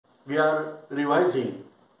we are revising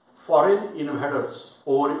foreign invaders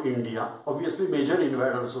over India. Obviously major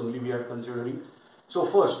invaders only we are considering. So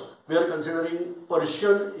first we are considering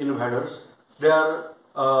Persian invaders. They are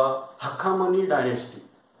Achaemenid dynasty,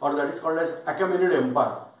 or that is called as Achaemenid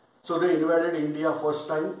Empire. So they invaded India first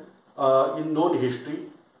time in known history.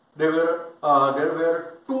 There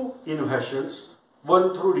were two invasions,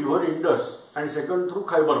 one through river Indus and second through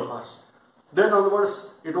Khyber Pass. Then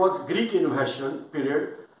onwards it was Greek invasion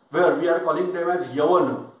period, where we are calling them as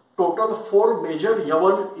Yavan. Total 4 major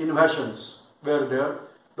Yavan invasions were there.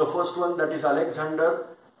 The first one, that is Alexander,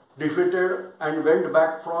 defeated and went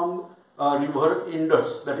back from river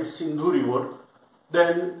Indus, that is Sindhu river.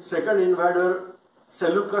 Then second invader,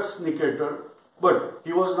 Seleucus Nicator, but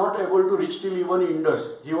he was not able to reach till even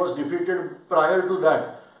Indus. He was defeated prior to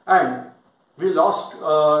that, and they lost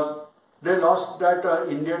that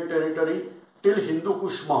Indian territory till Hindu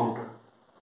Kush mountain.